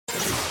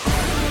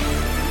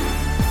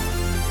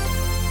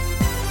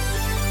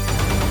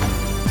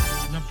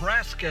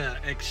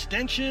Nebraska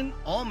Extension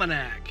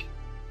Almanac.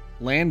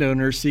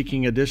 Landowners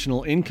seeking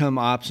additional income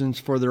options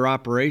for their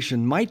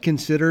operation might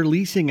consider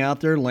leasing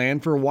out their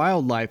land for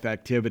wildlife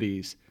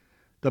activities.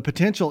 The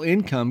potential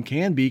income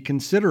can be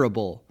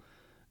considerable.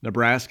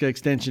 Nebraska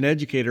Extension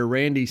Educator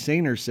Randy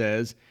Sainer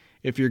says,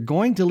 if you're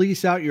going to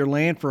lease out your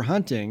land for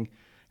hunting,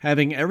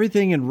 having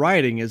everything in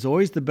writing is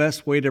always the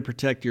best way to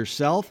protect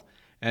yourself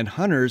and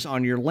hunters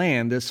on your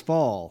land this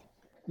fall.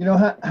 You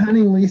know,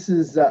 hunting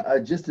leases are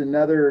just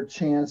another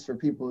chance for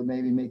people to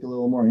maybe make a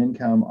little more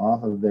income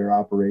off of their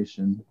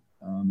operation.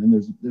 And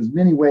there's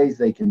many ways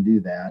they can do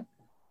that.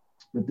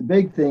 But the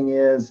big thing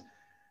is,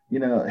 you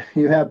know,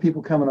 you have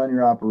people coming on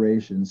your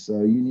operation,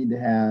 so you need to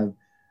have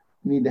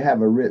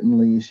a written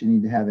lease. You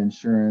need to have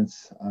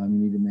insurance. You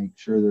need to make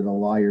sure that a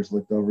lawyer's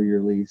looked over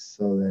your lease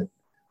so that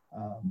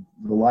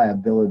the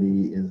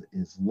liability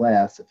is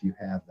less if you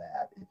have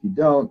that. If you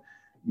don't,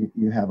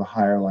 you have a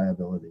higher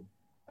liability.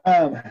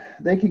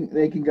 They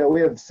can go. We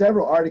have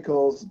several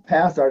articles,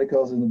 past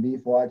articles in the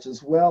Beef Watch,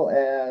 as well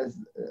as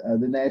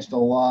the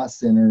National Law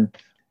Center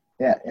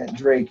at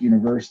Drake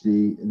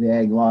University, the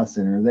Ag Law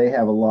Center. They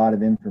have a lot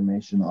of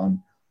information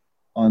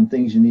on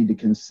things you need to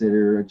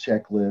consider, a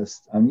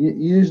checklist.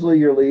 Usually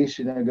your lease,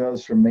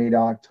 goes from May to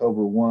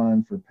October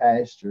 1 for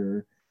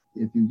pasture.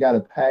 If you've got a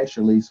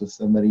pasture lease with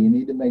somebody, you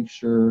need to make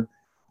sure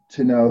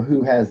to know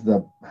who has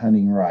the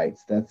hunting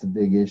rights. That's a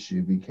big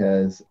issue,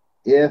 because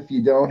if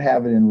you don't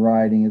have it in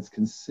writing, it's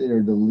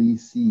considered the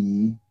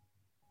leasee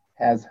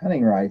has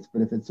hunting rights.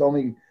 But if it's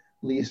only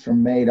leased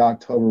from May to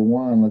October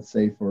 1, let's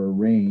say for a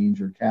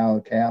range or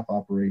cow-calf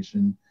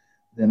operation,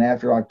 then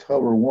after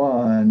October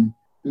 1,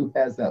 who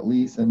has that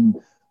lease? And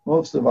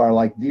most of our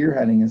like deer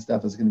hunting and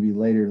stuff is going to be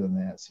later than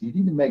that. So you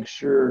need to make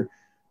sure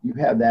you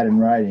have that in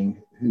writing,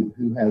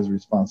 who has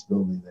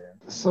responsibility there.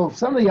 So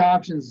some of the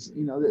options,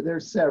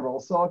 there's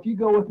several. So if you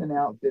go with an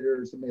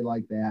outfitter or somebody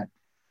like that,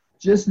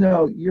 just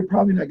know you're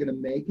probably not going to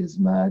make as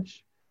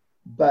much,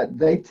 but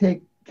they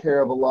take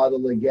care of a lot of the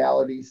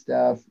legality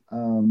stuff.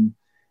 And,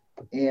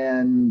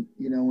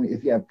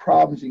 if you have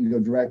problems, you can go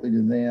directly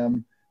to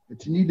them.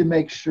 But you need to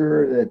make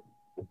sure that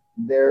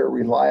they're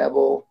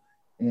reliable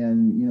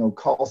and,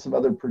 call some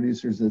other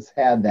producers that's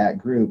had that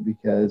group,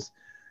 because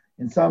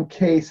in some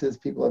cases,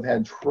 people have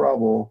had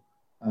trouble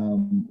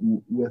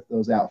with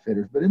those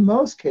outfitters. But in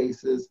most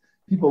cases,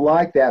 people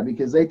like that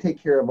because they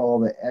take care of all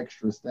the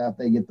extra stuff.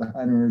 They get the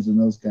hunters and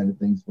those kind of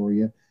things for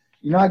you.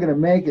 You're not going to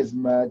make as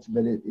much,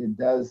 but it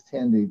does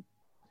tend to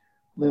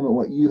limit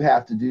what you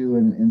have to do.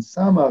 And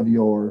some of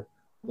your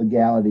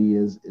legality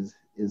is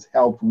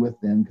helped with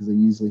them because they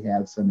usually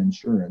have some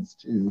insurance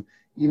too,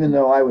 even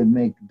though I would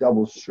make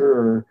double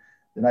sure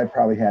that I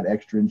probably had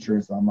extra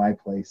insurance on my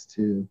place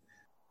too.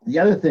 The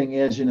other thing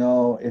is,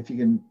 if you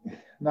can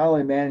not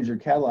only manage your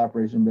cattle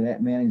operation,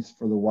 but manage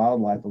for the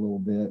wildlife a little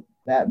bit,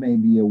 that may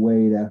be a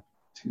way to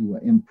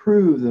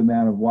improve the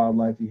amount of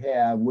wildlife you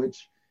have,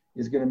 which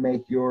is going to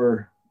make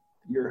your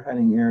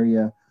hunting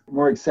area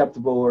more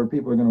acceptable, or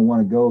people are going to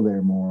want to go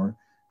there more.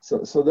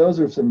 So those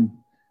are some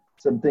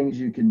things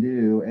you can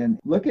do, and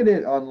look at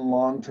it on a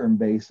long-term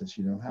basis.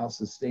 How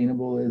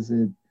sustainable is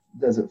it?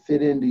 Does it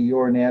fit into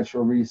your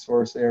natural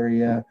resource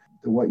area,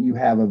 to what you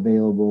have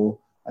available?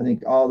 I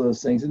think all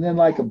those things. And then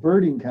like a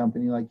birding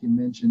company, like you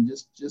mentioned,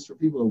 just for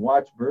people to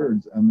watch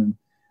birds. I mean,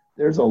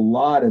 there's a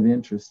lot of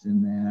interest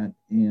in that.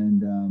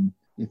 And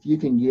if you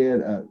can get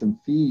some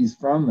fees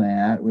from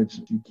that,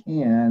 which you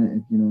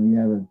can, if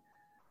you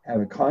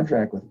have a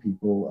contract with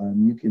people,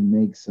 you can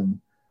make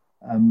some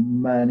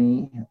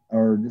money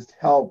or just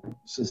help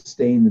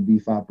sustain the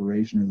beef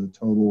operation or the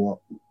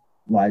total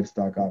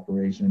livestock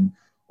operation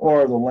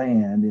or the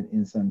land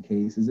in some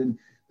cases. And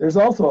there's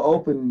also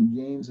open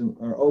games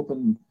or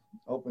open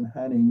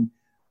hunting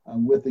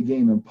with the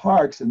game and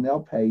parks, and they'll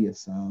pay you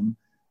some.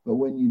 But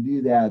when you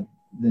do that,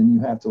 then you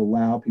have to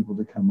allow people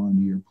to come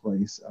onto your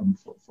place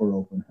for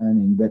open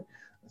hunting. But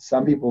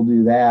some people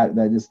do that.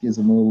 That just gives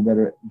them a little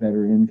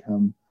better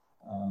income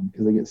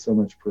because they get so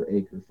much per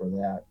acre for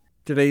that.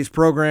 Today's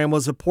program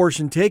was a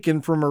portion taken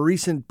from a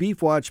recent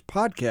Beef Watch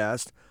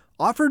podcast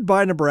offered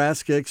by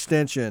Nebraska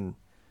Extension.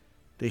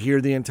 To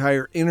hear the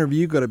entire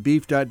interview, go to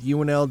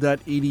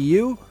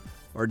beef.unl.edu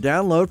or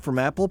download from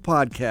Apple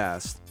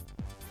Podcasts.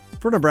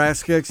 For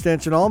Nebraska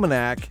Extension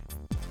Almanac,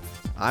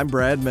 I'm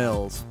Brad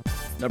Mills.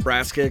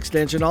 Nebraska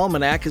Extension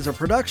Almanac is a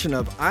production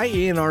of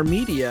IANR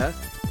Media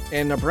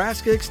and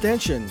Nebraska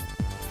Extension.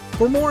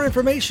 For more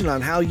information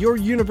on how your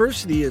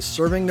university is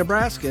serving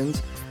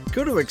Nebraskans,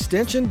 go to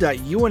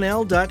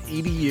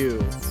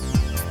extension.unl.edu.